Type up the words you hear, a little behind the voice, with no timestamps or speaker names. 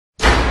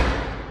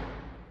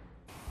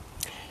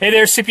Hey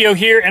there, CPO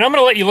here, and I'm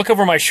going to let you look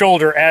over my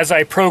shoulder as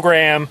I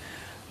program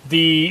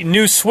the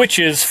new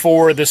switches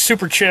for the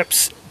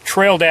Superchips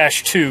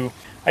TD2.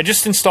 I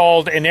just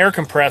installed an air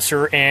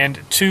compressor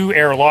and 2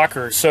 air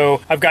lockers, so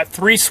I've got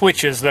 3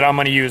 switches that I'm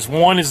going to use.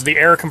 One is the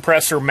air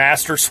compressor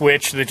master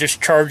switch that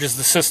just charges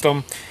the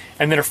system,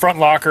 and then a front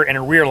locker and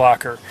a rear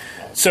locker.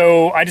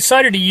 So I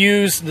decided to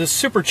use the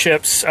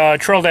Superchips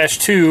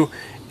TD2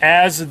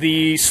 as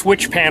the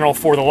switch panel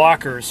for the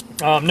lockers.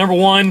 Number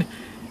one,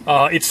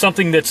 it's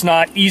something that's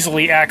not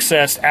easily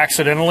accessed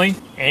accidentally,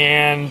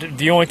 and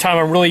the only time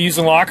I'm really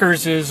using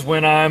lockers is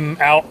when I'm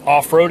out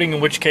off-roading, in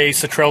which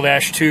case the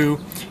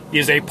TD2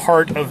 is a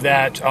part of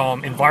that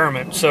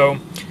environment. So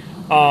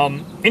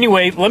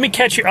anyway, let me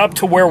catch you up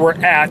to where we're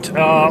at,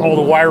 all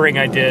the wiring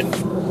I did.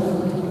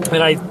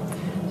 And I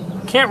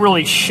can't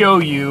really show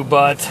you,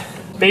 but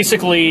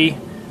basically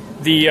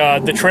the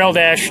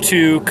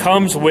TD2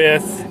 comes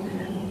with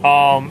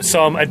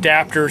some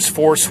adapters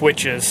for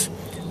switches.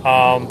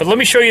 But let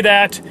me show you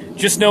that.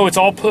 Just know it's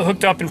all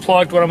hooked up and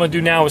plugged. What I'm going to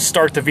do now is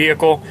start the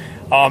vehicle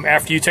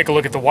after you take a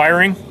look at the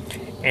wiring,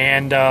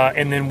 and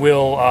then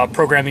we'll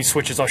program these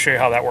switches. I'll show you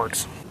how that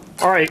works.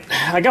 All right,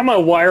 I got my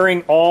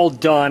wiring all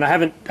done. I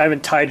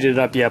haven't tidied it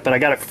up yet, but I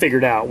got it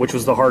figured out, which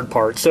was the hard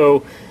part.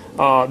 So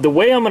the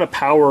way I'm going to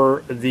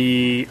power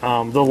the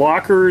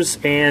lockers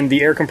and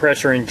the air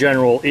compressor in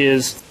general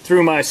is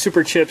through my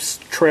Superchips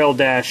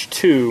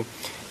TD2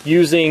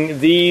 using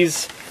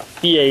these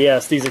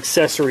EAS, these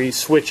accessory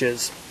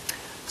switches.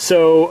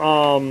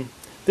 So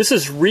this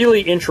is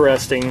really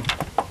interesting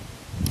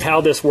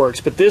how this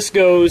works, but this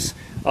goes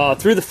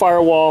through the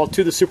firewall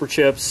to the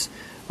Superchips,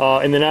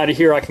 and then out of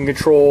here I can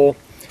control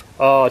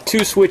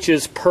 2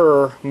 switches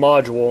per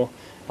module,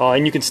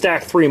 and you can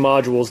stack 3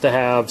 modules to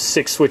have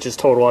 6 switches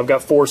total. I've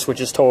got 4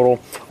 switches total,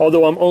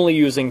 although I'm only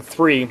using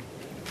 3.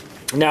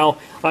 Now,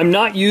 I'm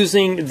not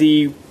using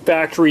the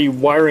factory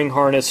wiring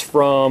harness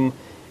from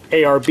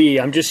ARB.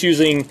 I'm just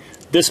using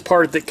this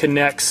part that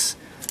connects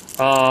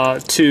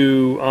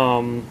to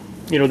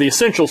the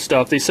essential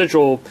stuff, the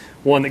essential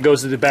one that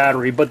goes to the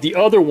battery, but the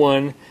other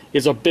one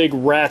is a big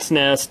rat's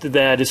nest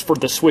that is for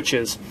the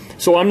switches.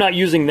 So I'm not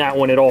using that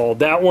one at all.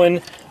 That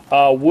one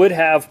would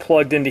have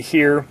plugged into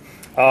here.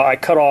 I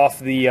cut off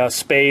the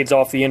spades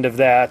off the end of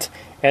that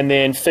and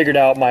then figured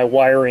out my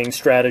wiring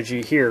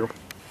strategy here.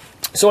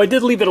 So I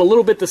did leave it a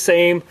little bit the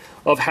same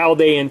of how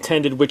they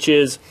intended, which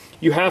is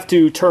you have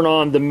to turn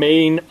on the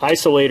main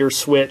isolator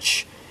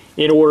switch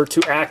in order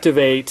to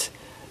activate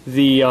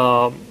the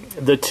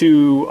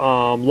 2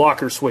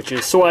 locker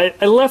switches. So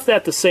I left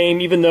that the same,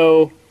 even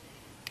though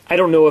I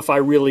don't know if I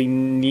really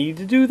need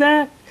to do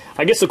that.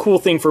 I guess the cool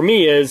thing for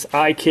me is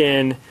I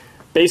can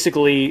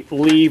basically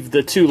leave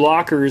the 2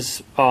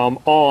 lockers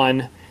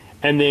on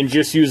and then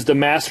just use the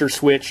master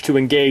switch to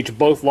engage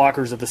both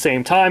lockers at the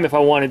same time if I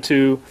wanted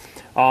to.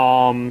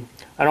 And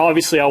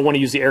obviously I want to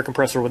use the air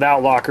compressor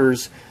without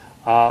lockers.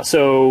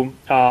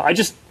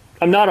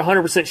 I'm not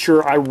 100%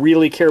 sure I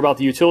really care about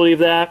the utility of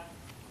that,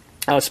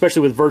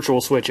 especially with virtual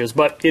switches,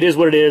 but it is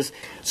what it is.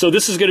 So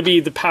this is going to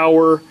be the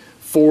power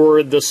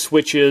for the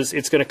switches.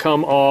 It's going to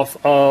come off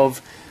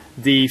of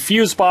the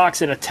fuse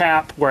box and a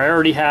tap, where I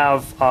already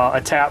have a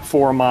tap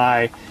for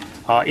my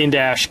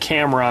in-dash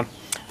camera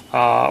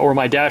or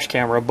my dash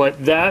camera.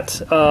 But that,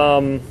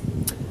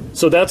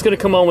 so that's going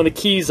to come on with the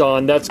keys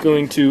on. That's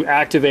going to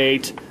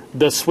activate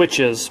the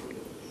switches.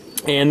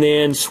 And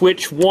then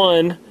switch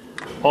 1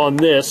 on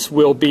this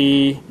will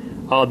be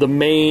the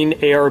main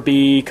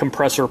ARB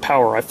compressor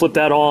power. I flip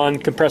that on,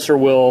 compressor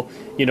will,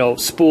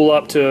 spool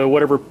up to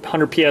whatever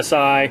 100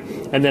 psi,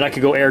 and then I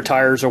could go air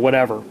tires or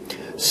whatever.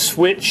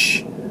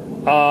 Switch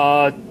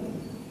 1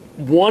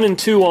 and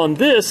 2 on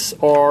this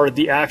are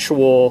the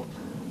actual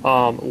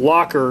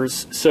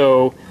lockers.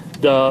 So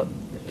the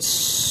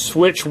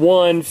switch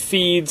 1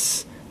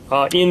 feeds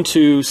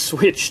into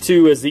switch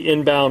 2 as the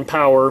inbound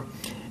power,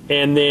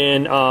 and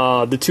then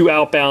the 2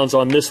 outbounds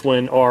on this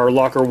one are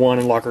locker 1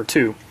 and locker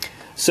 2.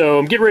 So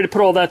I'm getting ready to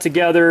put all that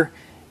together,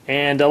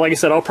 and like I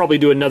said, I'll probably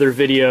do another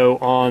video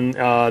on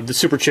the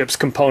Superchips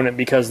component,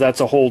 because that's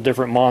a whole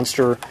different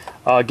monster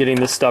getting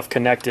this stuff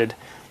connected.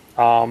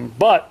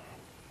 But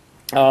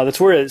that's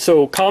where it is.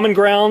 So common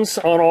grounds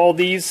on all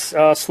these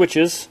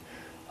switches.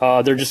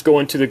 They're just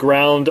going to the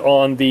ground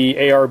on the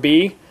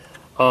ARB.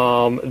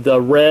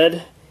 The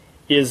red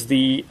is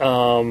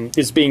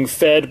being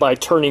fed by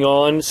turning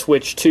on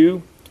switch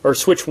 2 or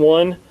switch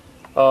 1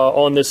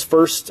 on this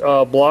first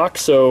block.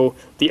 So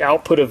the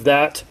output of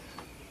that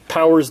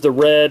powers the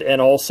red and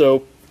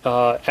also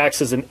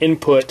acts as an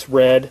input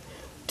red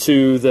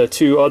to the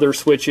 2 other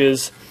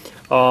switches.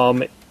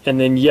 And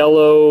then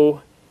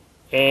yellow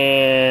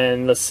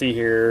and let's see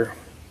here,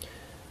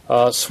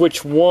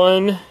 switch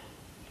 1,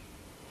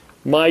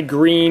 my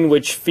green,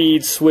 which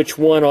feeds switch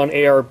 1 on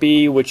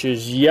ARB, which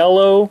is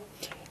yellow.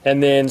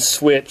 And then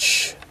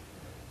switch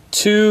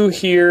 2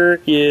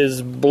 here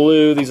is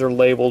blue. These are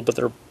labeled, but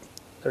they're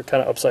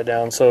kind of upside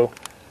down. So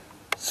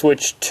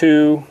switch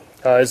 2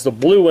 is the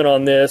blue one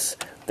on this.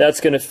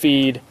 That's going to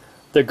feed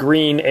the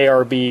green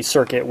ARB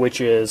circuit, which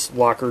is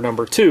locker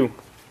number 2.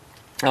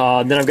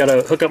 Then I've got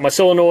to hook up my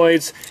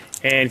solenoids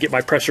and get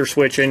my pressure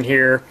switch in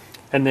here,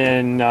 and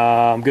then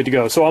I'm good to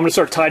go. So I'm going to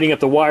start tidying up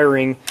the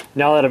wiring.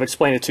 Now that I've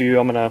explained it to you,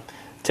 I'm going to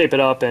tape it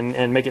up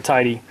and make it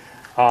tidy.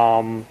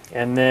 And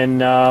then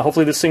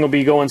hopefully this thing will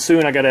be going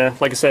soon. I got to,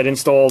 like I said,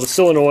 install the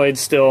solenoids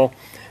still.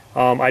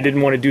 I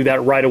didn't want to do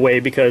that right away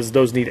because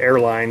those need air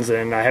lines,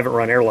 and I haven't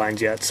run air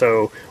lines yet.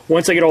 So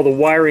once I get all the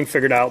wiring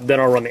figured out, then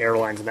I'll run the air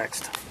lines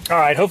next. All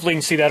right, hopefully you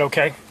can see that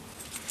okay.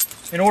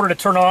 In order to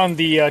turn on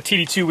the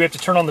TD2, we have to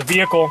turn on the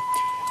vehicle,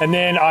 and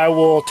then I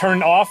will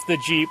turn off the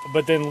Jeep,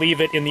 but then leave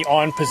it in the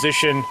on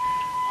position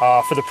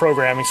for the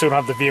programming, so we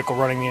don't have the vehicle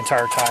running the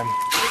entire time.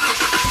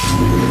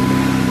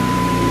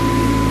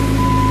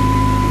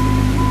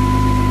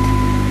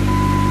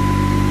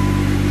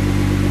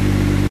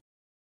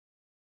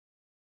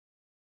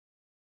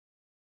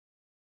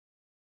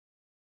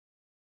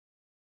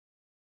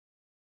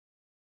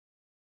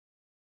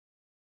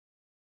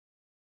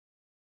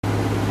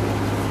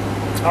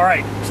 All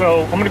right,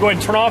 so I'm going to go ahead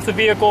and turn off the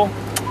vehicle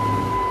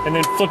and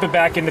then flip it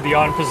back into the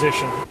on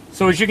position.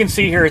 So as you can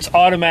see here, it's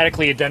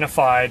automatically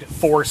identified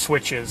 4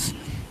 switches.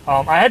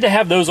 I had to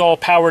have those all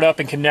powered up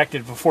and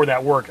connected before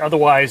that worked.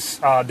 Otherwise,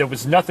 there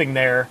was nothing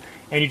there,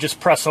 and you just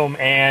press them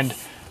and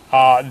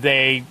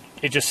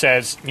it just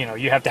says, you know,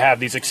 you have to have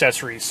these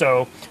accessories.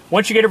 So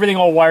once you get everything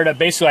all wired up,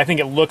 basically I think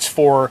it looks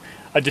for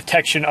a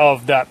detection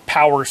of that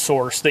power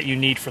source that you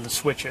need for the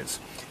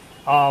switches.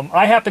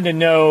 I happen to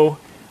know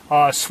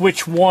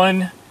switch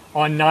 1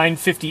 on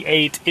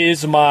 958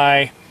 is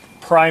my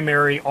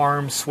primary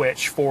arm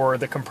switch for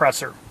the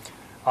compressor.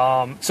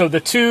 So the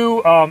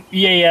 2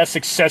 EAS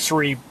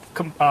accessory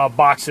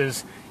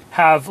boxes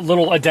have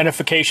little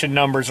identification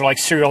numbers, or like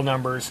serial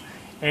numbers,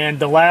 and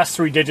the last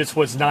 3 digits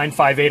was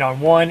 958 on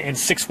one and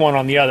 61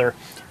 on the other,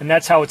 and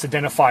that's how it's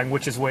identifying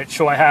which is which.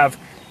 So I have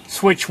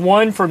switch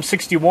 1 from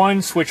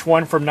 61, switch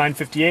 1 from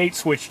 958,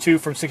 switch 2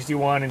 from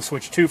 61, and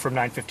switch 2 from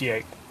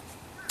 958.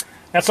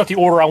 That's not the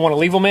order I want to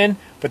leave them in,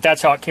 but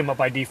that's how it came up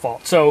by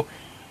default. So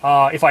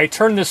if I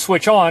turn this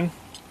switch on,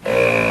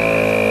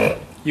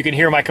 you can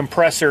hear my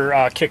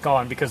compressor kick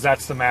on because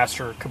that's the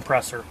master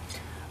compressor.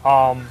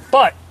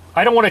 But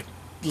I don't want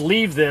to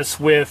leave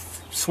this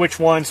with switch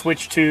 1,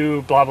 switch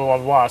 2, blah, blah,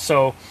 blah, blah.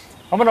 So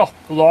I'm going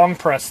to long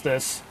press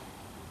this.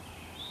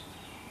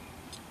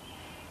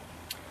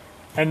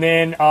 And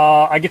then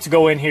I get to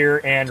go in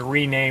here and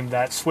rename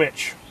that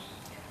switch.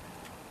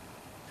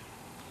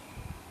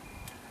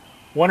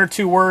 1 or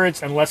 2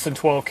 words and less than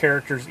 12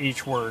 characters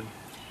each word.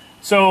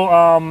 So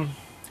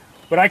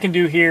what I can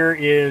do here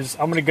is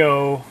I'm going to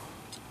go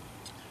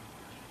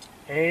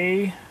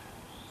A,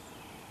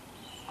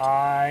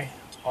 I,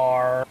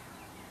 R.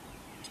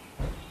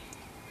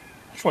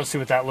 I just want to see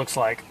what that looks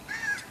like.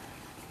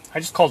 I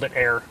just called it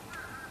air.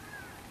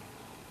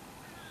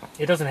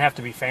 It doesn't have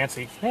to be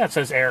fancy. Yeah, it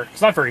says air.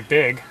 It's not very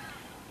big.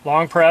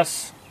 Long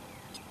press,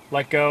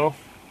 let go.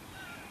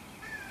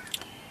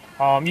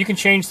 You can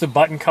change the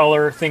button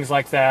color, things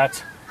like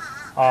that.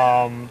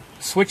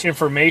 Switch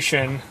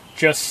information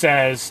just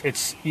says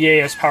it's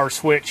EAS power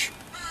switch,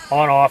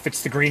 on off,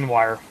 it's the green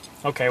wire.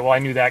 Okay, well I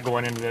knew that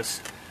going into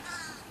this.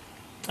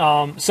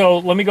 So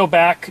let me go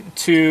back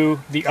to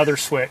the other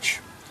switch.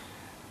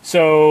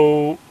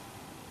 So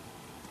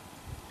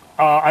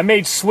I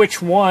made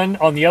switch 1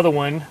 on the other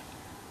one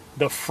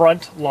the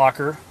front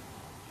locker.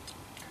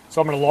 So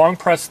I'm going to long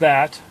press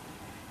that,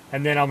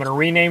 and then I'm going to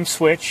rename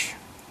switch.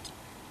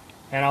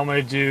 And I'm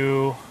going to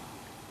do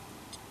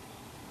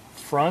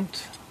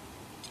front,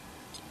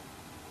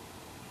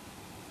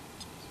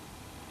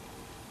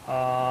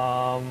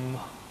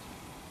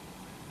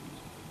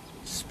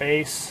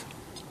 space,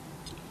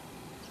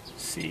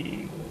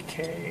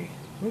 CK.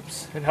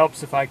 Oops, it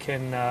helps if I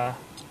can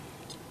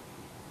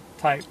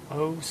type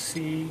OCKER.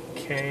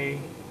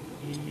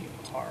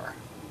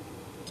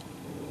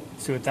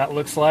 See what that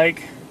looks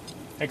like.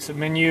 Exit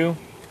menu.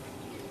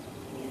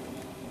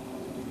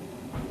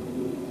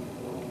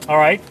 All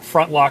right,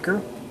 front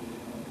locker,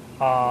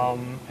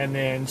 and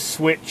then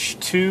switch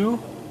 2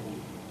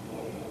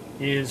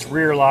 is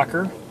rear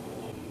locker.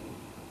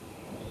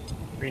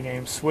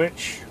 Rename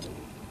switch.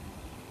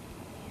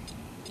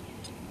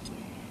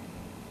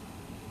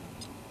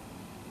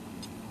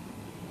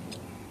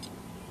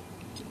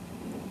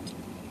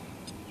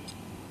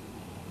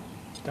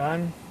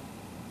 Done.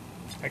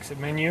 Exit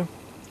menu.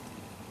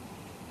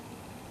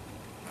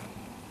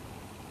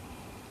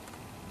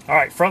 All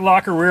right, front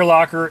locker, rear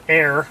locker,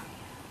 air.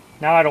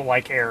 Now I don't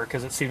like air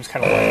because it seems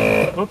kind of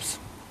light. Oops.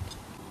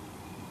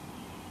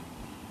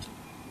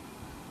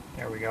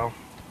 There we go.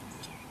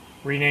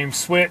 Rename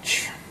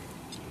switch.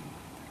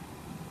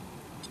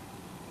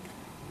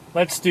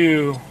 Let's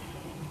do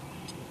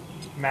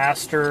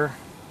master.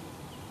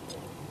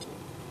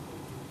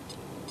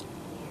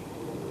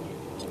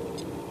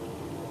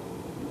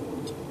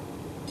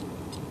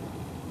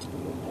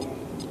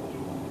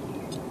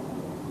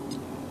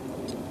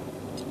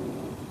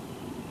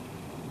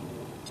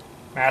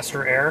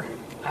 Master air.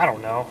 I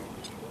don't know.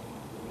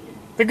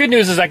 The good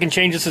news is I can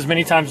change this as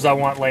many times as I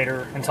want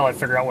later until I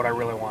figure out what I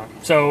really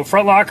want. So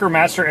front locker,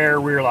 master air,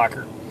 rear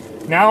locker.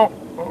 Now,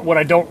 what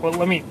I don't, well,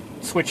 let me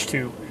switch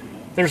to,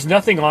 there's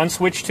nothing on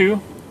switch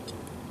 2,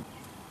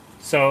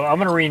 so I'm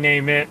going to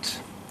rename it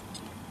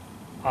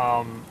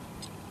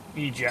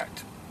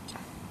eject,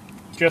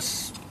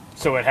 just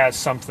so it has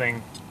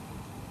something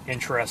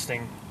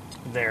interesting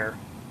there.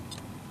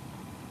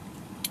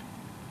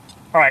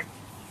 Alright,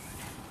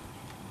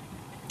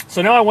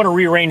 so now I want to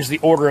rearrange the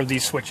order of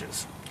these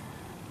switches.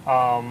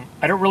 I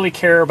don't really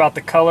care about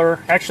the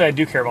color. Actually, I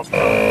do care about the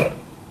color.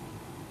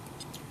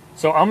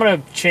 So I'm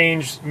going to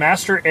change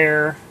master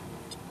air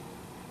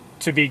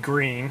to be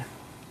green.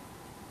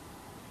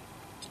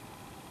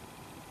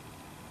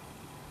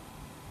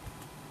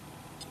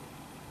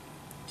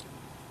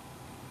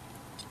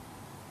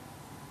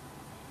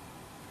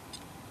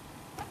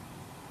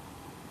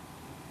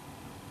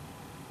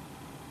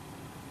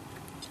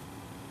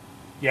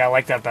 Yeah, I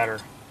like that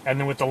better. And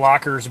then with the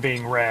lockers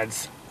being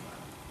reds.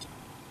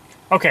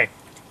 Okay,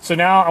 so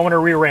now I want to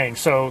rearrange.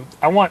 So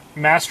I want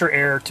master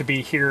air to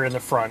be here in the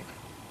front.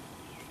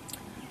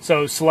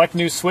 So select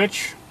new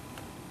switch.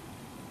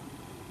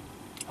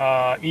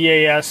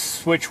 EAS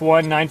switch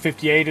 1,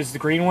 958 is the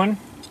green one.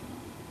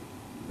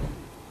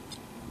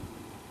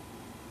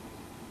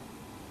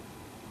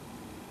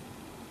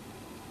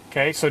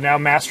 Okay, so now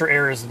master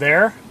air is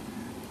there.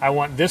 I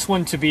want this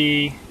one to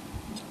be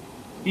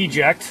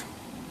eject.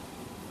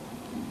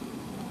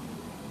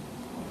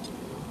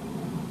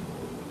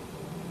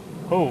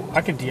 Oh,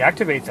 I can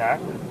deactivate that.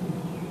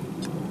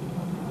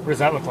 What does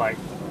that look like?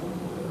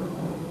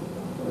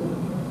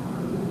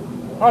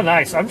 Oh,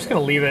 nice. I'm just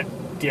going to leave it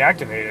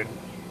deactivated,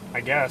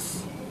 I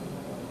guess.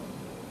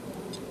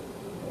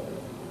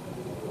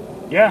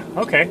 Yeah,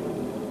 okay.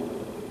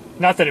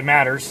 Not that it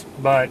matters,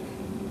 but...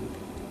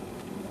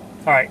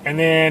 Alright, and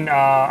then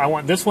I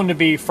want this one to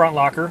be front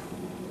locker.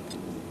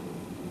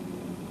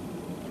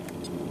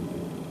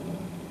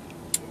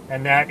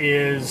 And that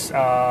is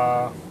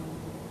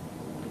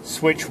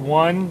switch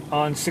 1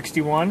 on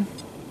 61.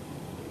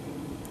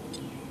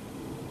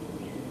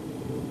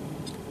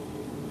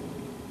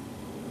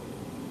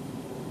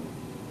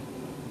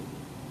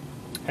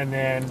 And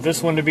then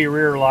this one to be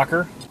rear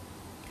locker.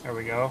 There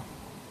we go.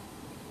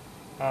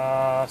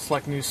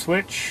 Select new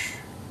switch.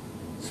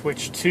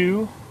 Switch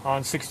 2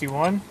 on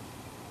 61.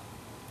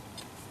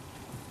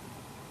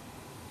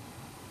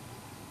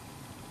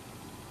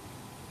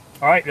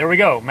 Alright, there we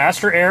go.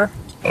 Master air,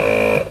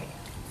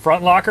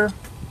 front locker,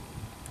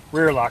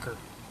 rear locker.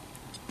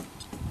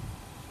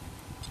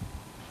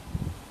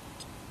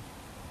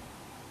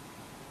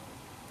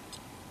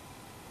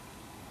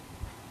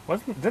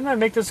 Didn't I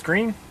make this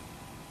green?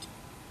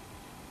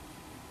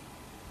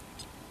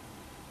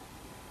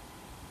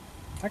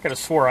 I could have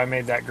swore I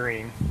made that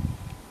green.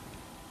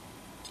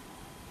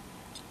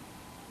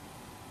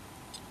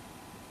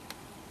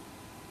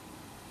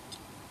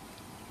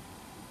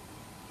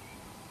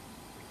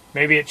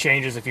 Maybe it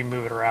changes if you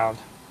move it around.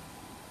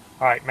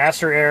 Alright,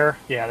 master air.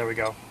 Yeah, there we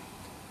go.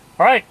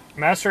 Alright,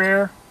 master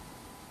air.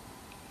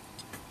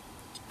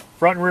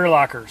 Front and rear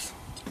lockers.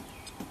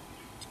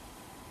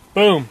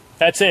 Boom.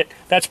 That's it.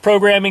 That's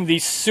programming the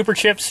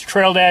Superchips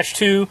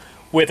TD2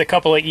 with a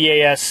couple of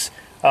EAS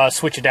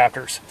switch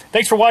adapters.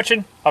 Thanks for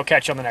watching. I'll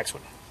catch you on the next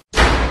one.